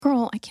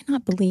Girl, I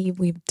cannot believe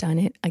we've done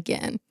it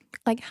again.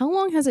 Like, how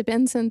long has it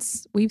been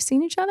since we've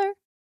seen each other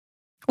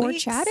or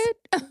chatted?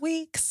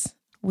 Weeks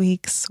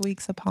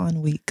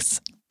upon weeks.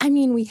 I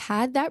mean, we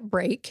had that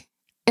break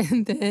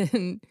and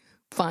then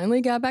finally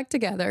got back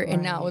together. Right.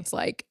 And now it's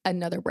like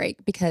another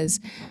break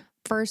because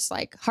first,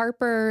 like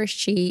Harper,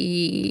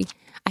 I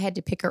had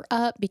to pick her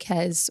up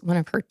because one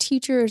of her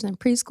teachers in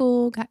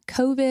preschool got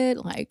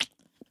COVID, like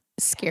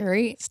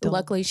scary.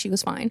 Luckily, she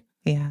was fine.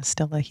 Yeah,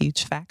 still a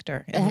huge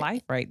factor in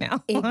life right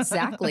now.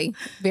 Exactly.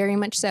 Very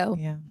much so.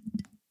 Yeah.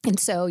 And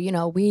so,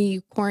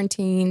 we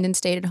quarantined and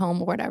stayed at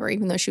home or whatever,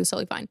 even though she was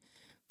totally fine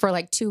for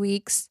like 2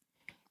 weeks.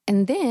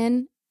 And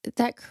then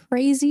that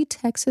crazy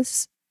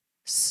Texas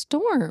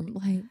storm,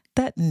 like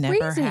that never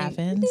freezing.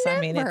 happens. Never.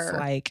 I mean, it's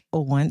like a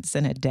once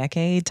in a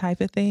decade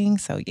type of thing.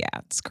 So yeah,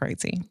 it's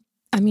crazy.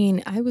 I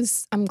mean,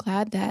 I'm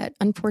glad that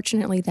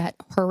unfortunately that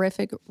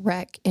horrific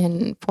wreck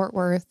in Fort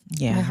Worth,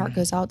 my heart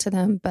goes out to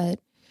them, but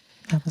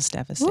that was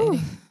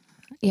devastating.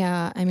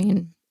 Yeah. I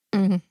mean,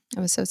 it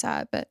was so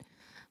sad, but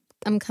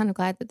I'm kind of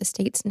glad that the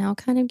state's now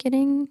kind of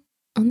getting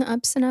on the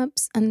ups and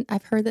ups. And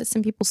I've heard that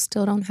some people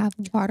still don't have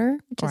water,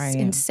 which is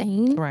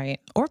insane.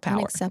 Right. Or power.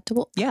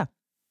 Unacceptable. Yeah.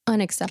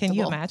 Unacceptable. Can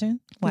you imagine?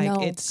 Like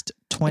no, it's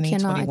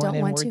 2021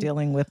 and we're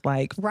dealing with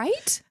like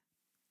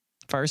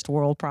first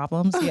world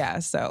problems. Yeah.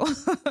 So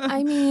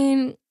I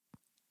mean,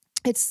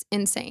 it's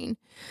insane.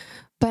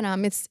 But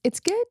it's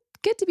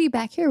good to be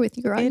back here with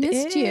you, girl. I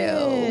missed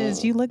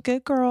you. You look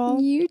good, girl.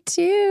 You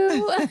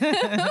too.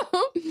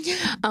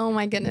 Oh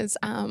my goodness.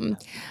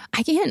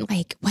 Again,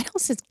 like what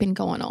else has been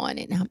going on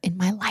in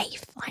my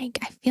life? Like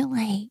I feel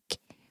like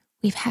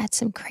we've had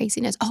some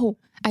craziness. Oh,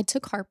 I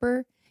took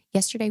Harper.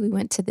 Yesterday we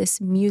went to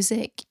this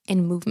music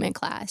and movement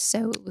class.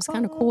 So it was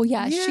kind of cool.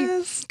 Yeah.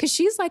 Yes. Because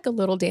she's like a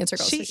little dancer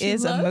girl. She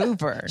is a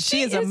mover.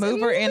 She is a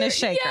mover and a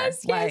shaker.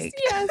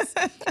 Yes.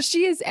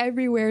 She is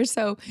everywhere.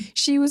 So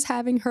she was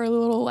having her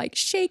little like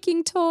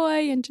shaking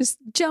toy and just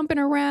jumping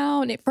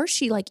around. At first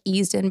she like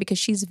eased in because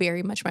she's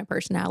very much my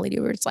personality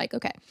where it's like,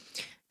 okay,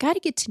 got to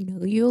get to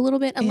know you a little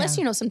bit. Unless,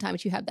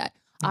 sometimes you have that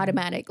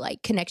automatic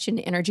like connection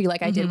to energy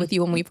like I did with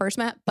you when we first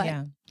met.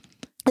 But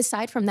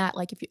aside from that,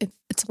 like if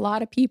it's a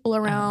lot of people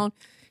around,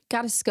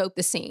 got to scope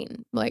the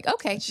scene. Like,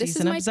 okay, she's this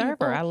is an my observer.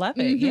 people. I love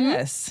it.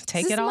 Yes.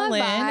 Take it all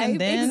in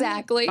and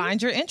then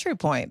find your entry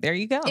point. There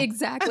you go.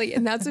 Exactly.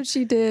 And that's what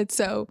she did.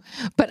 So,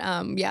 but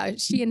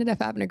she ended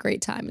up having a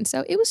great time. And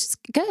so it was just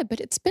good,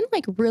 but it's been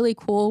like really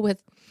cool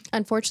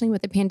unfortunately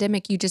with the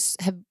pandemic, you just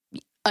have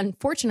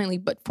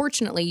fortunately,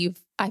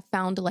 I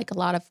found like a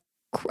lot of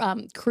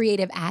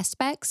creative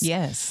aspects.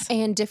 Yes.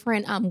 And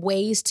different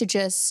ways to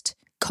just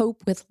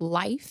cope with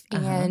life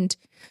and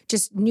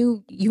just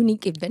new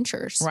unique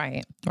adventures.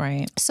 Right.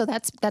 So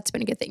that's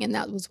been a good thing. And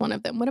that was one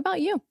of them. What about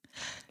you?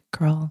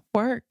 Girl,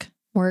 work.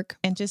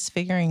 And just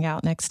figuring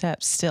out next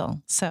steps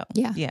still. So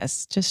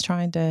yes, just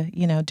trying to,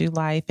 do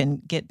life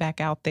and get back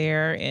out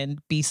there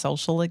and be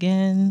social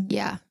again.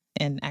 Yeah.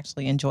 And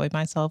actually enjoy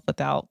myself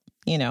without,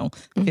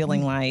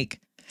 feeling like,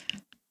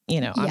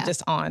 I'm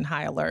just on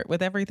high alert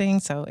with everything.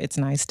 So it's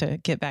nice to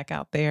get back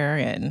out there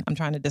and I'm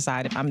trying to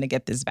decide if I'm going to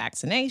get this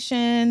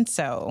vaccination.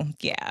 So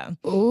yeah.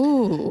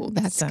 Ooh,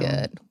 that's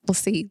good. We'll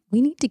see.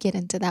 We need to get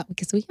into that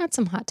because we got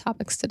some hot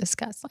topics to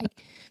discuss,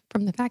 like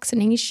from the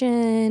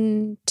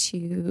vaccination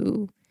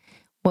to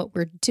what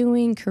we're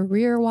doing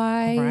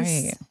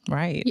career-wise.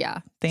 Right.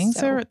 Yeah.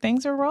 Things are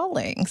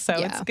rolling. So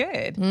it's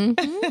good.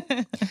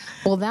 Mm-hmm.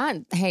 Well,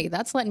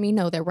 that's letting me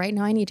know that right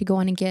now I need to go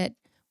on and get,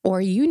 or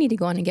you need to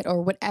go on and get,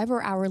 or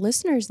whatever our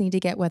listeners need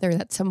to get, whether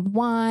that's some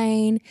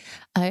wine,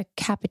 a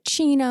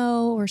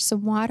cappuccino, or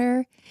some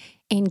water,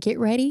 and get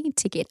ready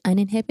to get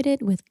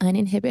uninhibited with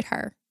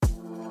InfluenceHER.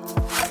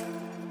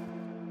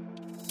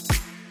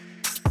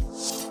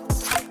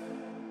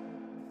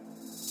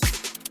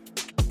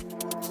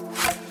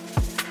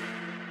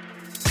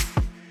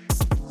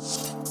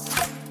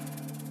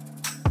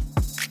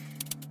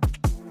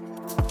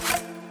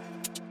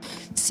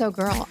 So,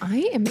 girl,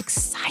 I am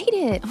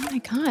excited. Oh my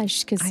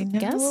gosh! Because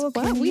guess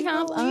what? We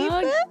have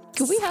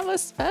a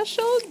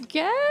special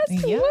guest.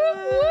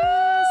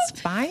 Yes,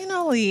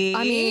 finally.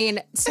 I mean,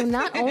 so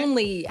not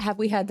only have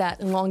we had that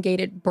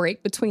elongated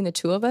break between the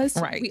two of us,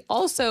 right? We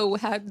also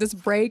had this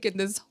break and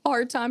this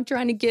hard time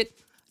trying to get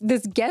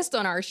this guest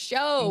on our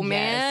show,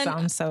 man. Yes,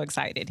 I'm so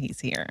excited he's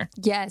here.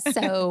 Yes,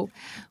 so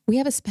we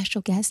have a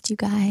special guest, you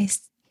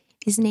guys.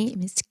 His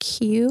name is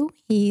Q.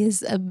 He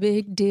is a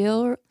big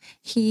deal.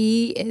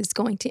 He is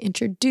going to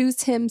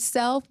introduce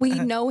himself. We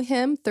know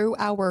him through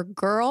our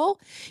girl.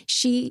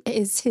 She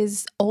is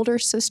his older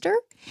sister,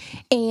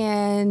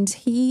 and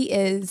he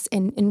is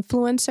an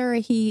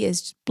influencer. He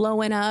is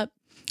blowing up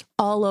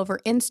all over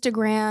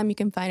Instagram. You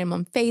can find him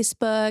on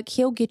Facebook.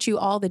 He'll get you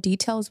all the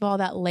details of all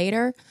that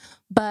later.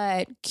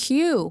 But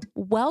Q,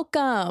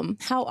 welcome.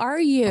 How are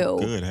you?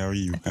 Good. How are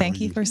you?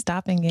 Thank you for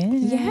stopping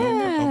in.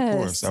 Yes. Of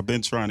course. I've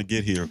been trying to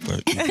get here,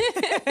 but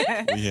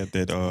we had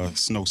that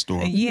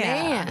snowstorm.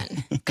 Yeah.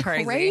 Man,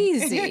 Crazy.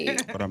 crazy.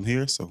 But I'm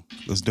here, so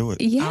let's do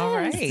it. Yes, All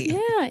right.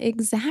 yeah,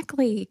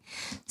 exactly.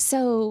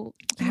 So,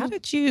 How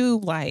did you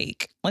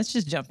let's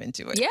just jump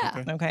into it.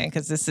 yeah. Okay.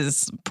 Because this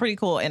is pretty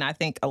cool. And I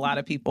think a lot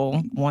of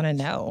people want to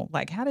know,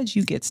 how did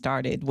you get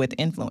started with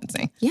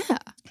influencing? Yeah.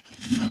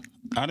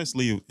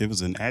 Honestly, it was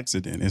an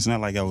accident. It's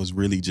not like I was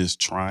really just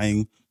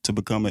trying to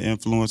become an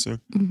influencer.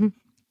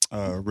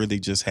 Really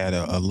just had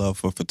a love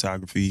for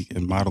photography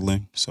and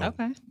modeling. So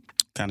Okay.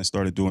 kind of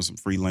started doing some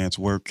freelance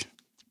work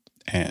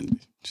and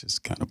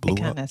just kind of blew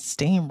Kind up. of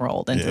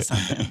steamrolled into Yeah.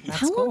 something. That's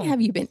How long cool.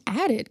 have you been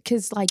at it?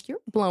 Because,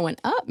 you're blowing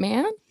up,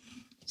 man.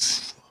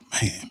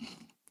 Man,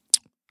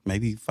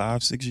 maybe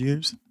 5-6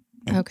 years.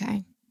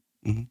 Okay.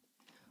 Mhm.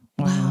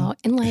 Wow.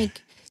 And,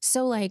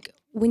 so,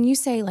 when you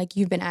say,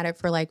 you've been at it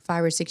for,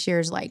 5 or 6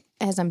 years,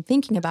 as I'm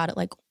thinking about it,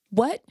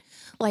 what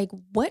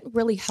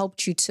really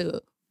helped you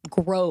to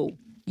grow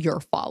your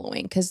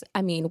following? Because,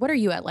 what are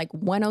you at,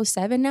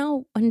 107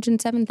 now?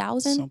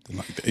 107,000? Something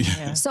like that.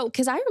 Yeah. So,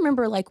 because I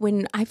remember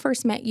when I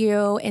first met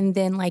you, and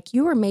then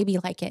you were maybe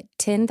at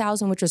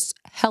 10,000, which was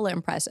hella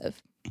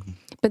impressive.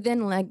 But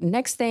then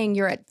next thing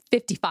you're at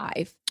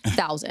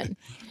 55,000,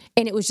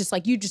 and it was just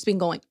you just been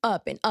going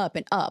up and up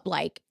and up.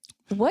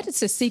 What is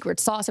the secret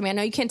sauce? I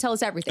know you can't tell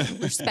us everything.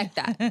 Respect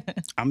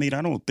that. I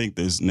don't think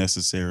there's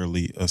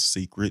necessarily a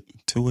secret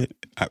to it.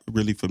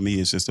 Really, for me,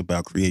 it's just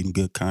about creating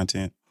good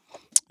content.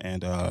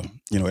 And,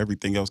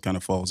 everything else kind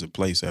of falls in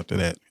place after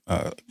that.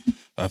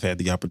 I've had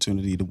the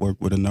opportunity to work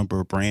with a number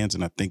of brands,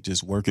 and I think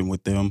just working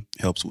with them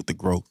helps with the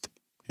growth,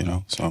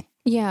 so.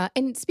 Yeah.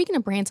 And speaking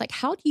of brands,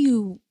 how do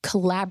you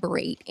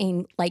collaborate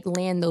and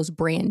land those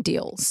brand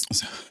deals?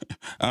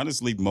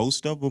 Honestly,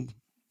 most of them,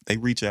 they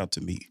reach out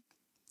to me.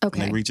 Okay.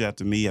 When they reach out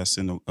to me, I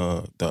send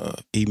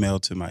the email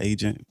to my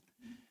agent.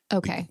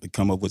 Okay. We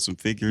come up with some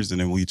figures, and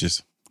then we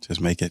just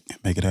make it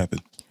happen.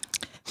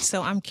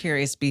 So I'm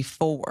curious,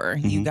 before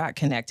you got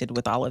connected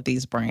with all of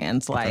these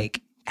brands,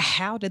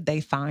 how did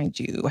they find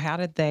you? How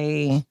did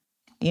they,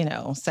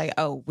 say,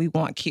 oh, we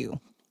want Q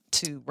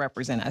to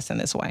represent us in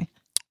this way?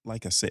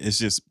 Like I said, it's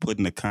just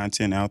putting the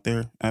content out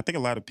there. And I think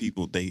a lot of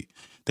people,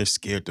 they're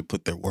scared to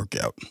put their work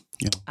out,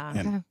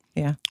 and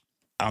Yeah.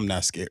 I'm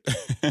not scared.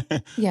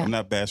 Yeah. I'm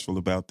not bashful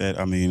about that.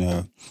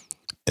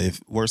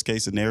 If worst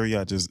case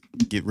scenario, I just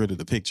get rid of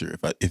the picture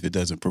if it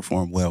doesn't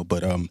perform well.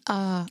 But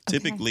Okay.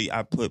 typically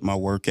I put my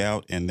work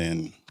out, and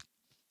then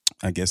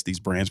I guess these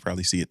brands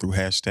probably see it through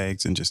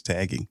hashtags and just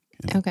tagging.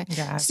 Okay.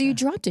 Gotcha. So you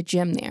dropped a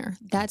gem there.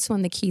 That's one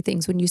of the key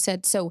things when you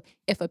said, so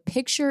if a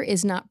picture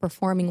is not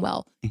performing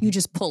well, you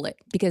just pull it,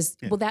 because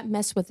will that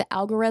mess with the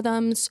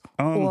algorithms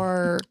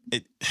or?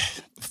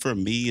 For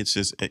me, it's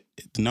just the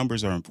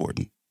numbers are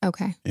important.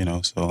 Okay.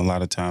 So a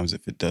lot of times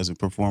if it doesn't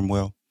perform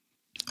well,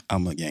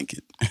 I'm gonna yank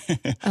it.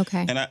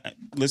 Okay. And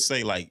let's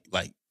say like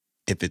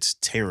if it's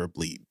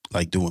terribly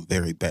doing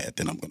very bad,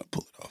 then I'm gonna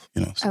pull it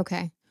off. So.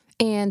 Okay.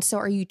 And so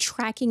are you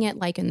tracking it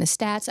in the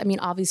stats?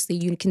 Obviously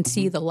you can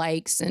see the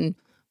likes and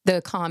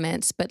the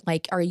comments, but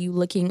are you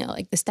looking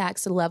at the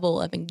stats, the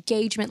level of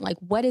engagement?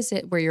 What is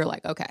it where you're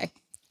okay?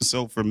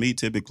 So for me,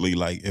 typically,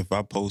 if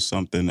I post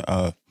something,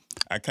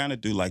 I kind of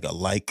do a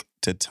like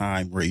to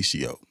time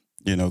ratio.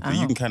 'Cause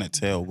you can kind of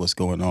tell what's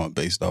going on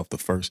based off the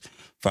first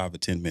 5 or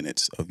 10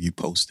 minutes of you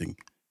posting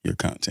your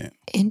content.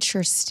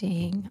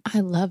 Interesting.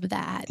 I love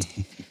that.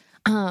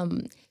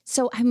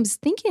 So I was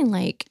thinking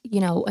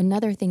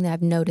another thing that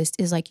I've noticed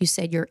is you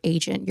said, your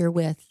agent, you're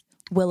with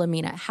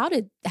Wilhelmina. How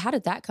did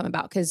that come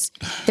about? Because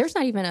there's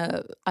not even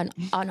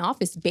an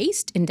office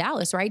based in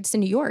Dallas, right? It's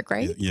in New York,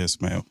 right?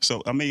 Yes, ma'am.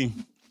 So,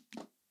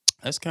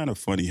 that's kind of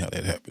funny how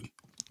that happened.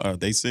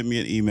 They sent me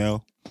an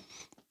email.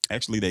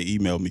 Actually, they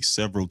emailed me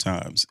several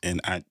times, and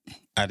I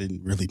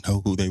didn't really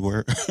know who they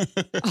were.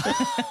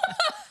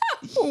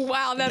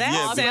 Wow, that's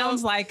awesome.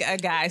 Sounds like a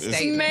guy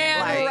statement.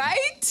 Man,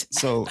 right?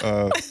 So,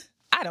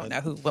 I don't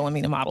know who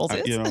Wilhelmina Models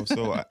is.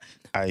 So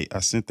I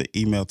sent the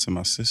email to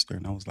my sister,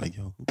 and I was like,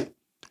 yo,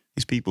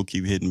 these people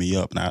keep hitting me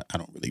up, and I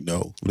don't really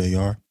know who they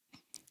are.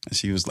 And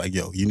she was like,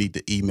 yo, you need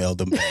to email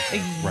them back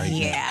right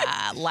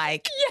now.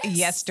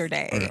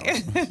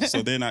 Yesterday.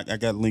 So then I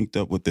got linked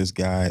up with this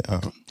guy.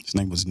 His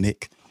name was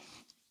Nick.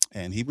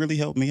 And he really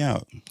helped me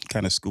out,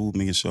 kind of schooled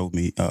me and showed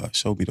me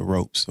the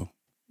ropes. So.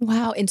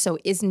 Wow. And so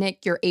is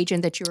Nick your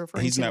agent that you're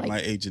referring to? He's not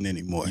my agent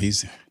anymore. I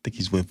think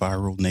he's with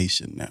Viral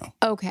Nation now.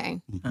 Okay.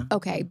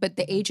 Okay. But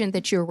the agent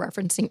that you were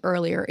referencing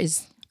earlier,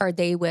 are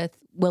they with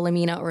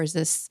Wilhelmina, or is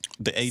this?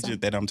 The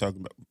agent that I'm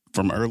talking about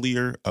from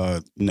earlier,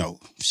 no.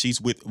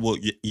 She's with,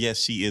 yes,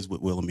 she is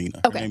with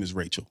Wilhelmina. Her name is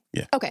Rachel.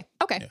 Yeah. Okay.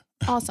 Okay.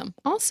 Yeah. Awesome.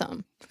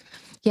 Awesome.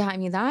 Yeah.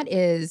 That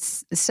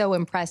is so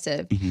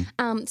impressive.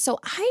 So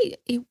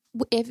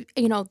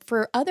if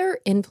for other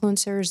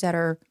influencers that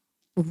are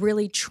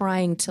really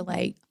trying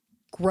to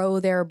grow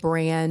their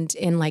brand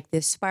and the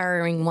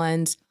aspiring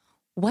ones,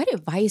 what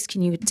advice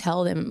can you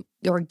tell them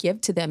or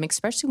give to them,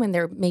 especially when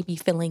they're maybe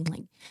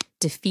feeling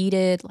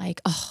defeated? Like,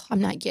 oh, I'm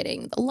not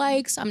getting the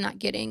likes. I'm not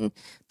getting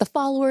the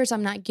followers.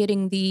 I'm not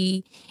getting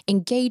the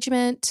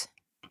engagement.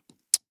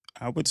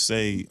 I would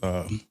say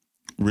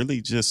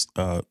really just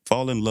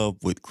fall in love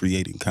with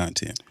creating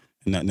content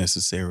and not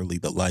necessarily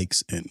the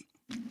likes and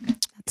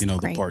That's the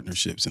great.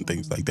 partnerships and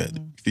things like that.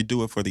 If you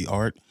do it for the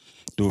art,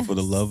 do it for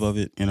the love of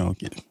it,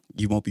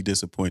 you won't be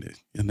disappointed.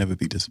 You'll never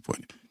be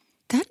disappointed.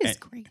 That is And,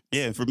 great.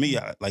 Yeah, for me,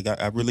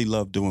 I really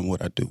love doing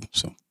what I do.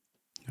 So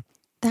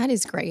That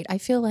is great. I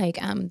feel like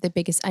the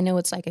biggest, I know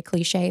it's like a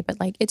cliche, but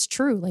like it's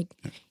true. Like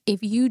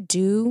if you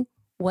do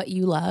what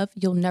you love,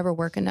 you'll never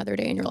work another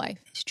day in your life.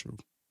 it's true.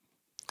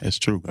 It's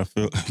true. I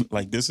feel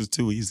like this is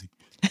too easy.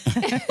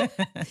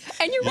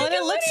 And you're Well, making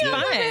it looks money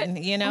out of it.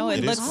 fun. Oh It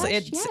my looks, gosh,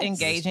 it's yes.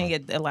 engaging.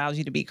 It allows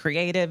you to be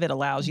creative. It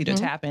allows you to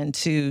tap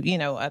into,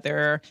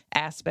 other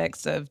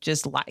aspects of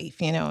just life,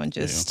 and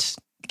just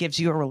gives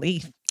you a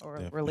relief or a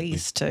Definitely.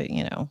 release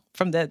to,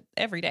 from the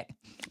everyday.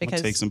 I'll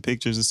take some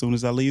pictures as soon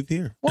as I leave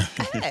here. Well,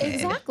 hey,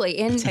 Exactly.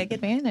 And take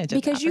advantage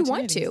because you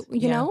want to,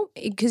 opportunities.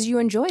 because you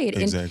enjoy it.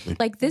 Exactly. And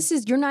like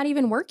you're not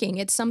even working.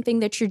 It's something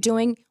that you're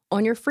doing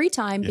on your free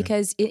time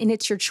because and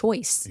it's your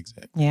choice.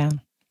 Exactly. Yeah.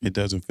 It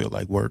doesn't feel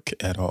like work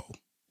at all.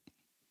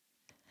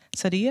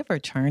 So do you ever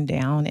turn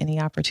down any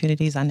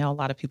opportunities? I know a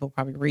lot of people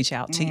probably reach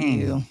out to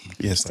you.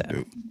 Yes, I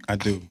do. I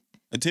do.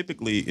 And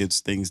typically, it's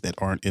things that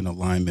aren't in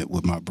alignment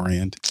with my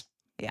brand.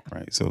 Yeah.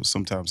 Right. So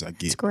sometimes I It's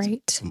get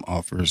great. some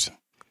offers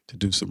to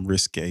do some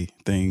risque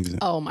things.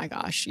 Oh my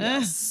gosh.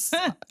 Yes.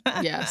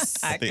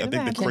 Yes. I think the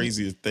imagine.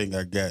 craziest thing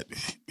I got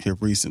here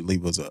recently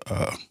was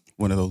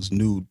one of those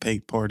nude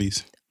paint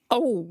parties.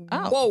 Oh.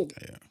 Whoa.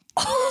 Yeah.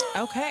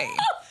 Okay.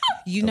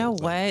 You know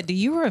what? Do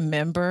you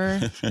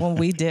remember when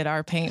we did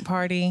our paint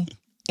party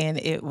and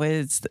it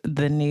was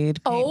the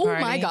nude paint Oh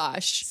party? my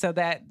gosh. So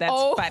that's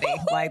funny.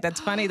 Like, that's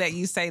funny that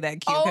you say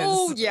that, Q.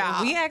 Oh,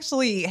 yeah. We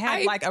actually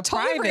had like a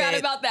totally forgot private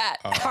about that.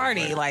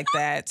 party like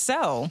that.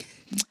 So,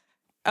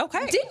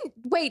 okay.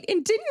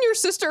 Didn't your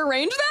sister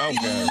arrange that? Oh,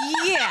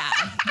 God. Yeah.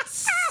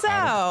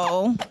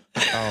 So,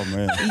 Oh,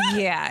 man.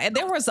 yeah. And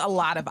there was a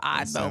lot of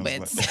odd sounds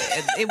moments.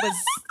 like- It was,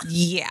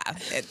 yeah.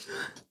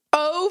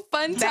 Oh,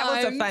 fun That was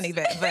a times. funny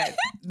bit, but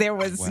there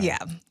was, Wow.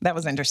 that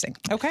was interesting.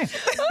 Okay.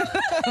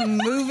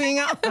 Moving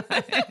on.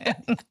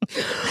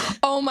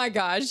 Oh my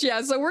gosh.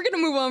 Yeah. So we're gonna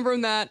move on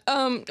from that.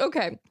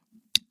 Okay.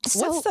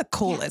 So, What's the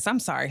coolest?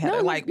 I'm sorry, Heather.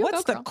 No, like, you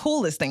what's go, the girl.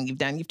 coolest thing you've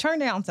done? You've turned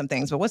down some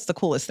things, but what's the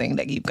coolest thing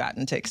that you've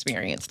gotten to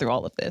experience through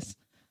all of this?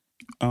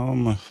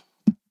 Wow.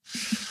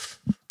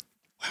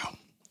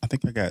 I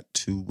think I got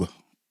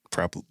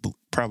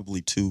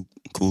probably two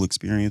cool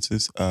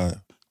experiences.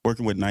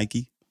 Working with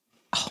Nike.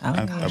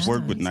 I've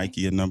worked with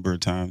Nike a number of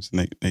times,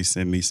 and they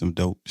send me some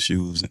dope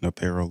shoes and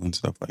apparel and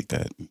stuff like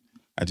that.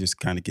 I just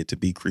kind of get to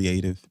be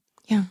creative,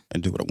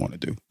 and do what I want to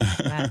do.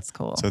 That's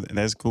cool. So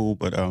that's cool.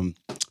 But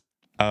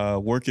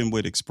working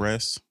with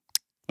Express,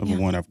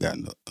 number one, I've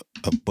gotten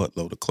a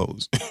buttload of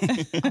clothes.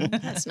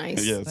 That's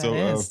nice. Yeah. That So,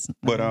 is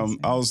but amazing.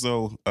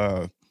 also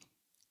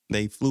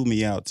they flew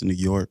me out to New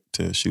York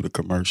to shoot a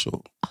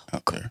commercial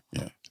out there.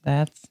 Yeah,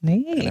 That's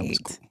neat. and that was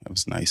cool. That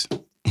was nice.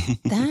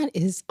 That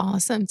is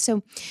awesome.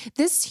 So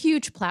this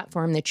huge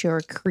platform that you're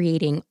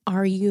creating,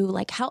 are you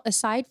like how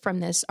aside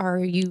from this, are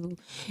you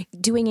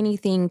doing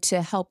anything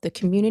to help the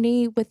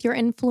community with your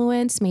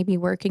influence? Maybe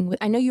working with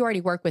I know you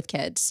already work with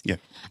kids. Yeah.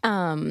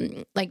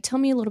 Like tell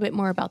me a little bit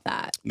more about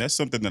that. That's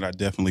something that I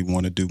definitely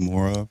want to do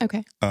more of.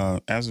 Okay.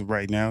 As of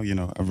right now,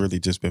 I've really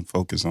just been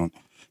focused on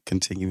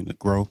continuing to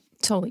grow.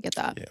 Totally get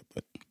that. Yeah,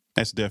 but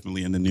that's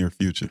definitely in the near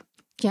future.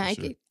 Yeah,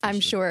 For sure, I'm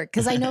sure.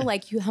 Because I know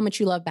like how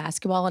much you love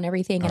basketball and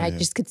everything. And I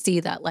just could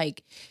see that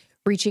like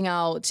reaching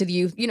out to the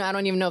youth, I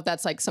don't even know if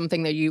that's like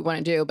something that you want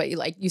to do, but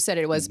you said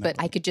it was, but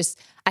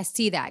I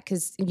see that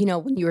because,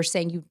 when you were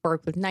saying you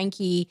worked with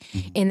Nike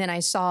and then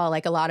I saw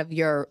like a lot of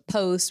your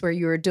posts where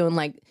you were doing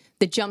like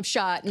the jump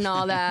shot and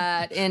all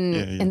that. And,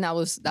 and that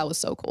was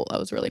so cool. That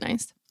was really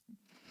nice.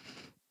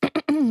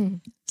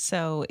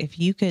 So if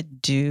you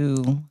could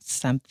do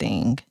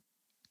something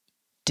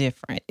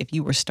different, if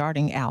you were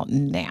starting out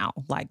now,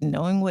 like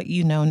knowing what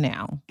you know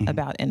now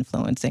about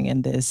influencing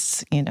in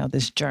this,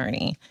 this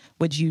journey,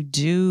 would you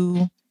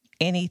do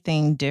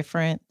anything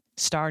different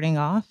starting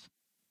off?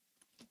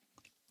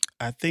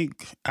 I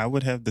think I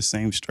would have the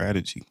same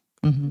strategy.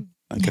 Mm-hmm.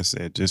 Like I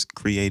said, just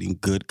creating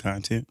good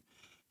content.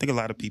 I think a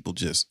lot of people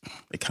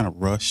they kind of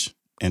rush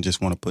and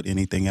just want to put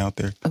anything out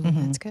there Oh,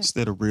 that's good.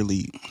 instead of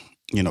really,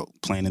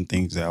 planning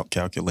things out,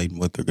 calculating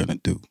what they're going to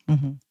do.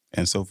 Mm-hmm.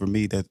 And so for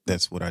me,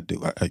 that's what I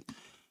do. I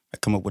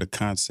come up with a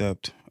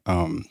concept,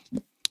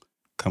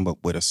 come up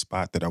with a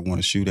spot that I want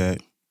to shoot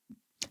at.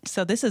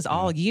 So this is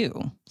all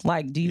you.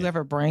 Like, do you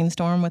ever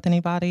brainstorm with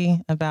anybody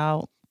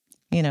about,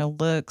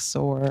 looks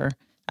or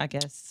I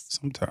guess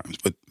Sometimes,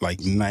 but like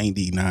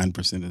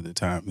 99% of the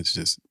time, it's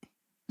just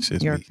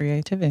your me.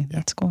 creativity?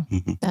 That's cool.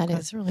 That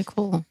is really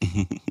cool.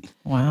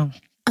 Wow.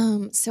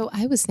 So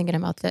I was thinking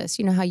about this.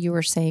 You know how you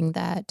were saying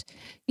that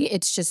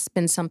it's just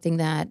been something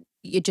that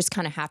it just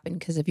kind of happened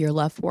because of your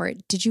love for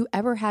it. Did you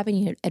ever have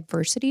any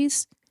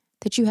adversities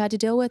that you had to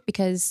deal with?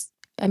 Because,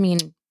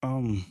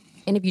 Um,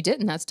 And if you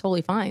didn't, that's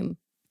totally fine.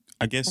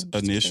 I guess I'm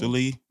just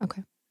initially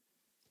Okay.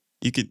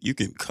 you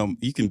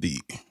can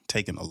be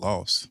taking a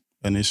loss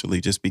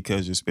initially just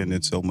because you're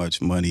spending so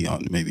much money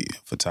on maybe a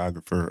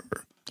photographer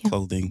or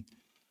clothing.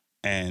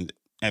 And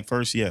at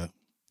first, yeah,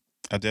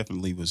 I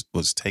definitely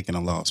was taking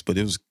a loss, but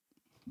it's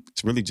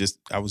really just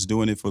I was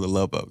doing it for the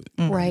love of it.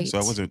 Right. So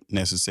I wasn't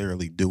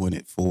necessarily doing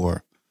it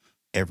for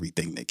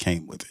everything that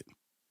came with it.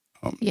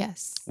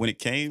 Yes. When it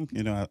came,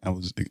 I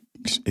was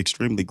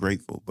extremely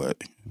grateful,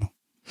 but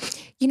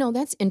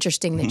That's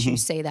interesting that you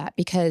say that,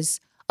 because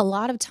a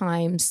lot of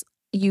times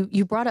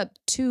you brought up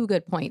two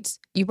good points.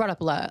 You brought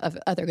up a lot of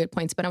other good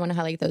points, but I want to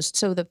highlight those.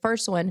 So the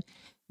first one,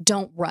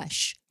 don't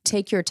rush.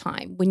 Take your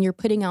time. When you're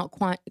putting out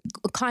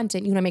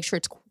content, you want to make sure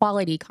it's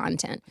quality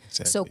content.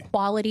 Exactly. So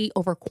quality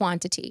over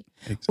quantity,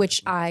 Exactly.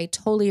 which I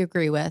totally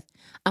agree with.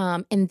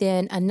 And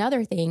then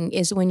another thing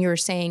is when you're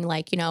saying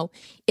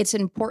it's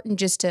important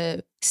just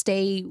to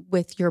stay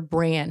with your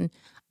brand.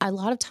 A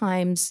lot of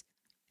times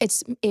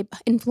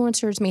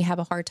influencers may have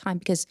a hard time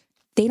because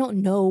they don't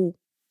know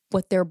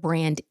what their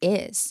brand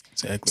is.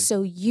 Exactly.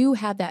 So you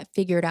have that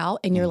figured out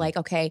and you're like,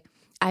 okay,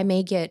 I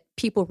may get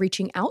people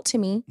reaching out to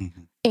me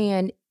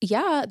and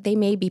they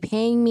may be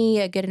paying me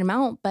a good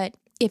amount, but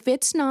if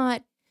it's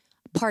not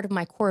part of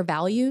my core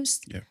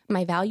values,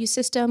 my value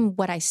system,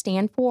 what I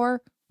stand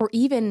for, or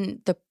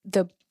even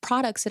the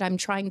products that I'm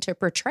trying to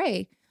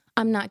portray,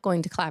 I'm not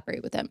going to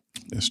collaborate with them.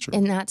 That's true.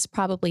 And that's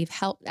probably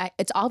helped.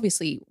 It's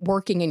obviously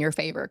working in your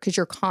favor because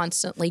you're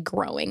constantly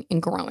growing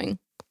and growing.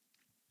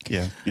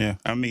 Yeah.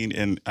 I mean,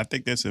 and I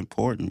think that's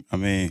important. I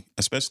mean,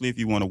 especially if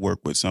you want to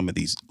work with some of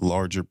these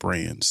larger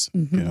brands,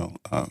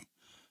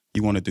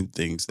 you want to do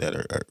things that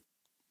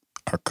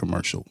are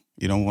commercial.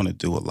 You don't want to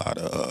do a lot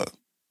of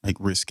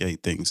risque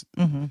things.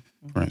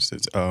 For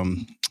instance,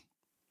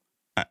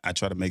 I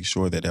try to make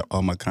sure that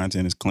all my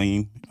content is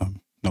clean.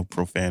 No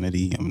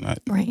profanity. I'm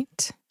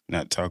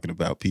not talking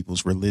about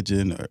people's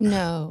religion or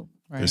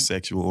their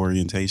sexual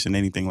orientation,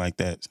 anything like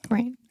that.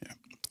 Right. Yeah.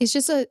 It's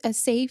just a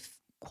safe,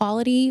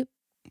 quality,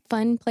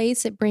 fun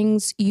place that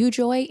brings you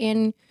joy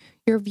and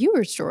your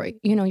viewers joy,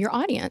 your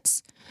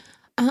audience.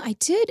 I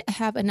did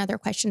have another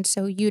question.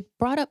 So you'd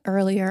brought up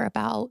earlier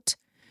about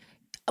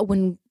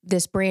when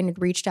this brand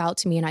had reached out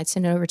to me and I'd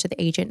sent it over to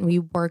the agent and we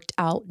worked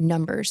out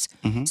numbers.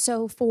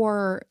 So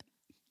for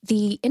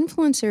the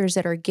influencers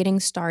that are getting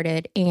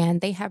started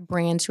and they have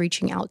brands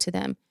reaching out to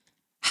them,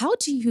 how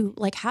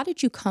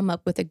did you come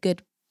up with a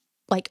good,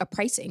 a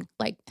pricing?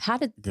 How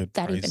did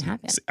that even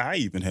happen? See, I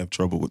even have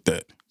trouble with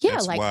that. Yeah.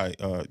 That's why,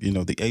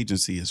 the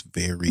agency is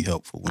very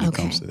helpful when it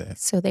comes to that.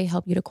 So they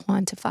help you to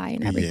quantify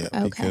and everything.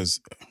 Yeah, because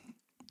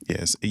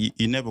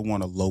you never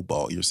want to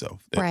lowball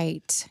yourself.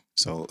 Right.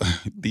 So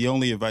the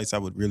only advice I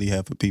would really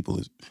have for people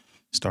is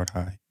start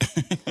high.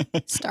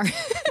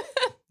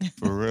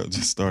 For real,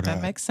 just start high.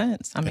 That makes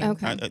sense. I mean,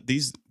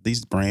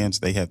 these brands,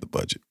 they have the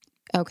budget.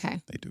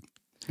 Okay. They do.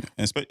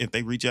 And if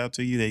they reach out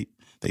to you,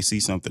 they see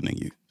something in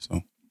you.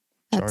 So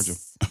charge them.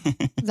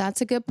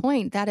 That's a good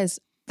point.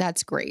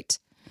 That's great.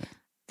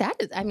 That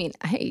is,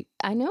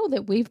 I know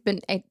that we've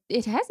been,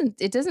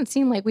 it doesn't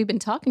seem like we've been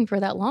talking for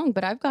that long,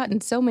 but I've gotten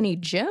so many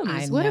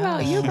gems. What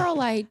about you, girl?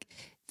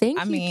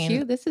 Thank you,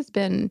 Q. This has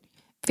been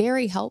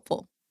very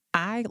helpful.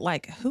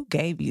 Who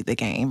gave you the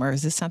game, or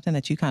is this something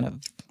that you kind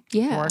of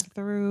worked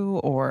through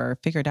or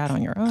figured out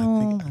on your own? I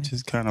think I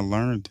just kind of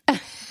learned,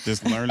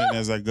 just learning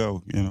as I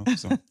go,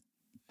 So.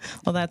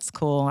 Well, that's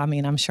cool. I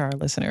mean, I'm sure our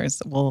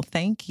listeners will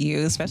thank you,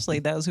 especially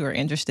those who are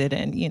interested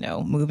in,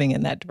 moving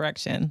in that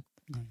direction.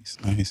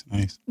 Nice.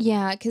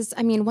 Yeah, because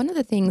one of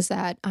the things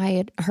that I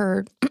had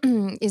heard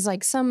is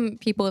some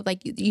people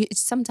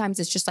sometimes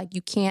it's just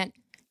you can't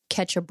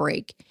catch a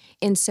break.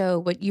 And so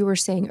what you were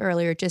saying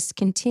earlier, just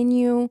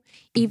continue,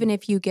 even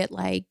if you get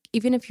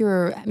even if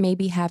you're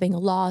maybe having a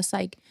loss,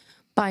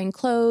 buying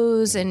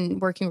clothes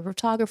and working with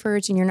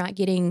photographers and you're not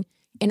getting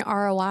an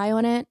ROI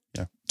on it,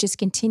 just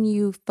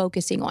continue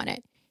focusing on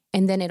it.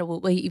 And then it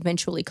will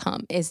eventually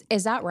come. Is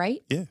that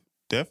right? Yeah,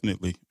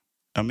 definitely.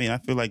 I mean, I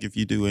feel like if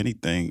you do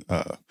anything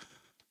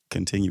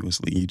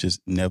continuously, you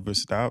just never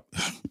stop,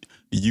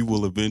 you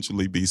will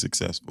eventually be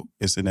successful.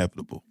 It's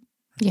inevitable.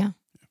 Yeah.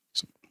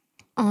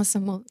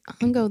 Awesome. Well,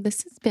 Hungo,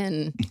 this has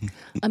been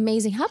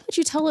amazing. How about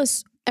you tell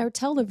us or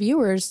tell the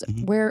viewers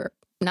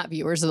not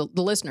viewers, the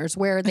listeners,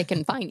 where they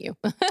can find you?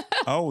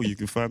 You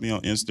can find me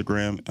on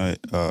Instagram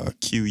at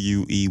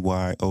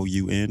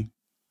Queyon.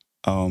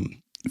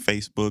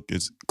 Facebook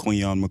is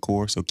Queyon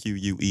McCor, so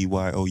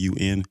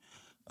Queyon.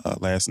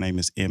 Last name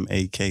is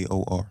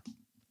Makor.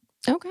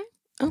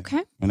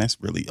 Okay. And that's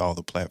really all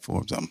the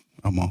platforms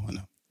I'm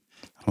on.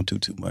 I don't do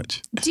too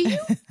much. Do you?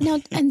 Now,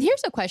 and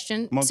here's a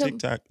question. I'm on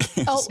TikTok.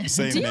 Oh,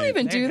 do you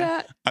even do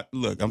that?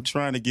 Look, I'm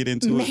trying to get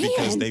into it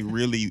because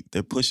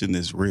they're pushing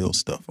this real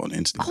stuff on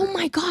Instagram. Oh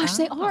my gosh,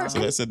 they are. So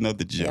that's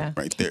another gem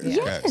right there.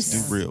 Yes.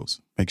 Guys, do reels.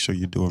 Make sure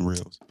you're doing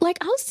reels.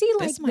 I'll see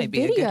this the might be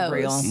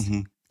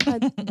videos. a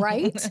good reel.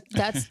 Right?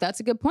 That's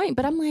a good point.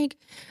 But I'm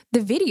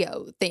the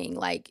video thing,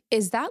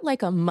 is that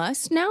a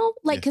must now?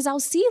 Because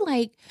I'll see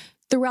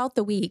throughout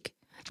the week,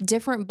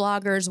 different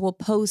bloggers will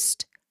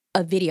post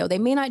a video. They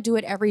may not do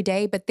it every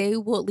day, but they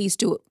will at least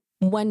do it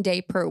one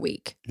day per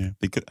week. Yeah,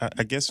 because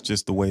I guess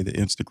just the way the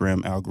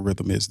Instagram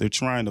algorithm is, they're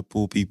trying to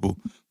pull people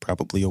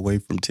probably away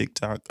from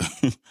TikTok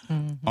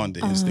onto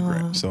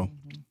Instagram. So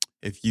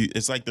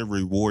it's like they're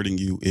rewarding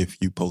you if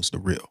you post a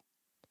reel.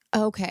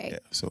 Okay. Yeah,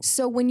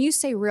 so when you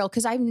say reel,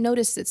 because I've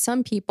noticed that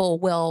some people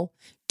will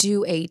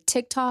do a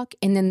TikTok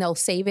and then they'll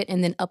save it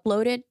and then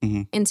upload it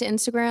into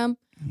Instagram.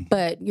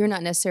 But you're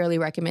not necessarily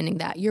recommending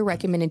that. You're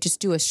recommending just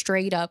do a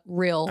straight up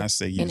reel I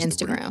say in use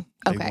Instagram.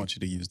 The reel. They want you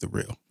to use the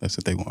reel. That's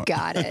what they want.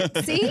 Got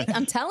it. See,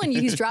 I'm telling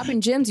you, he's dropping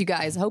gems, you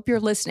guys. I hope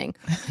you're listening.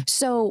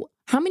 So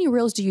how many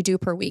reels do you do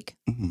per week?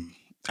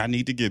 I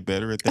need to get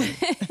better at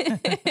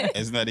that.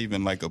 It's not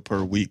even like a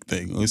per week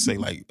thing. Let's say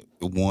like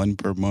one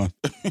per month.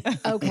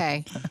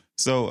 Okay.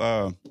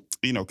 So,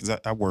 because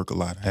I work a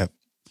lot. I have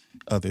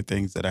other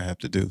things that I have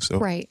to do. So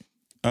Right.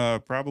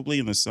 Probably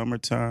in the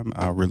summertime,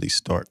 I'll really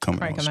start coming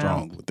Crank on 'em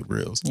strong out. with the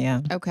reels.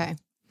 Yeah. Okay.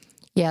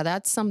 Yeah,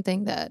 that's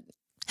something that...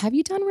 Have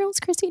you done reels,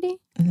 Crissy D?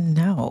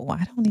 No,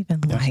 I don't even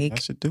I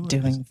should do it.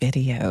 doing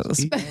videos.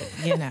 See?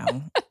 You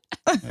know,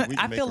 We can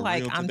I make feel a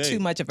like reel I'm today. too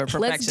much of a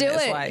Let's do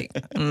perfectionist. it. Like,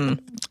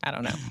 I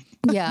don't know.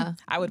 Yeah.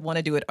 I would want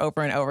to do it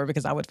over and over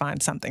because I would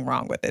find something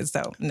wrong with it.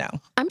 So no,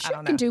 I'm I sure you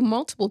don't can know. do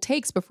multiple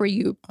takes before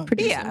you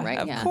produce Yeah, them, right?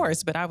 of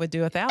course. But I would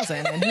do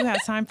 1,000. And who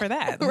has time for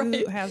that? Right.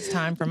 Who has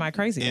time for my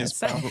craziness?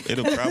 So,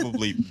 It'll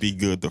probably be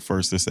good the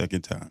first or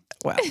second time.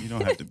 well, You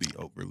don't have to be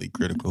overly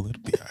critical.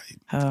 It'll be all right.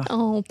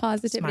 Oh, it's my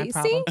positivity.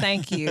 problem.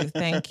 See?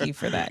 Thank you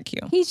for that, Q.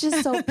 He's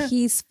just so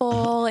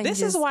peaceful. And This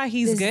is just why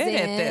he's the good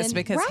at this zen.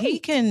 because he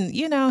Right. can,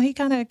 he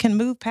kind of can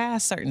move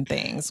past certain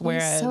things. He's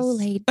Whereas so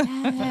laid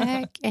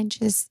back and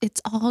just,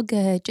 it's all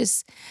good.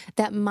 Just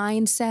that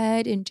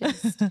mindset and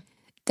just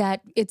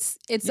that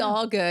it's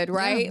all good,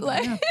 right? Yeah,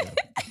 Like, yeah.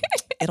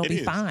 It'll It be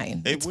is.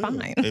 fine. It It's will.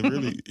 fine.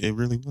 It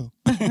really will.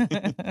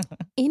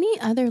 any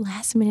other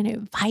last minute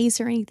advice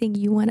or anything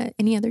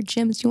any other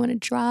gems you want to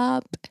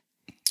drop?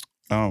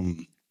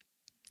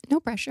 No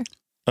pressure.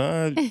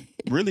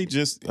 Really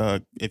just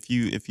if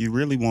you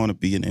really want to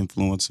be an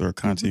influencer or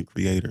content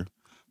creator,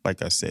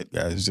 like I said,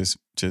 guys,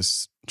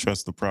 just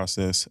trust the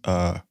process.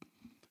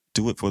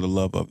 Do it for the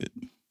love of it.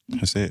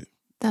 That's it.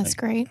 That's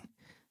great.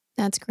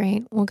 That's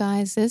great. Well,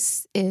 guys,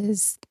 this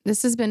has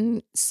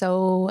been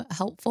so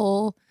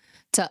helpful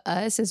to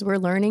us as we're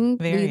learning.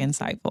 Very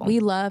insightful. We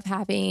love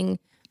having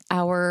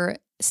our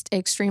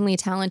extremely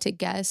talented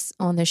guests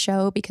on the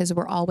show because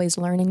we're always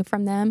learning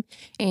from them.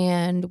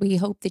 And we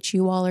hope that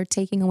you all are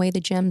taking away the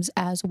gems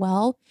as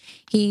well.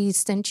 He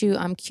sent you,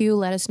 Q,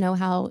 let us know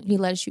how, he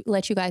let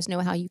you guys know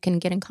how you can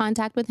get in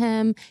contact with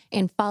him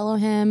and follow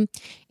him.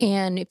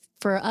 And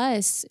for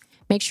us,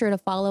 make sure to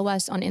follow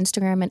us on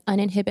Instagram at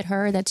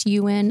UnInhibitHER. That's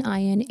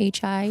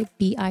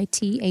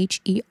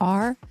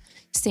UNINHIBITHER.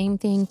 Same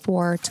thing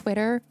for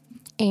Twitter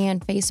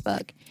and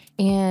Facebook.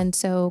 And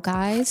so,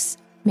 guys,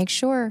 make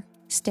sure,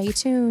 stay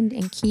tuned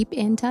and keep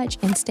in touch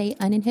and stay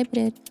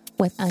uninhibited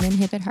with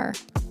UnInhibitHER.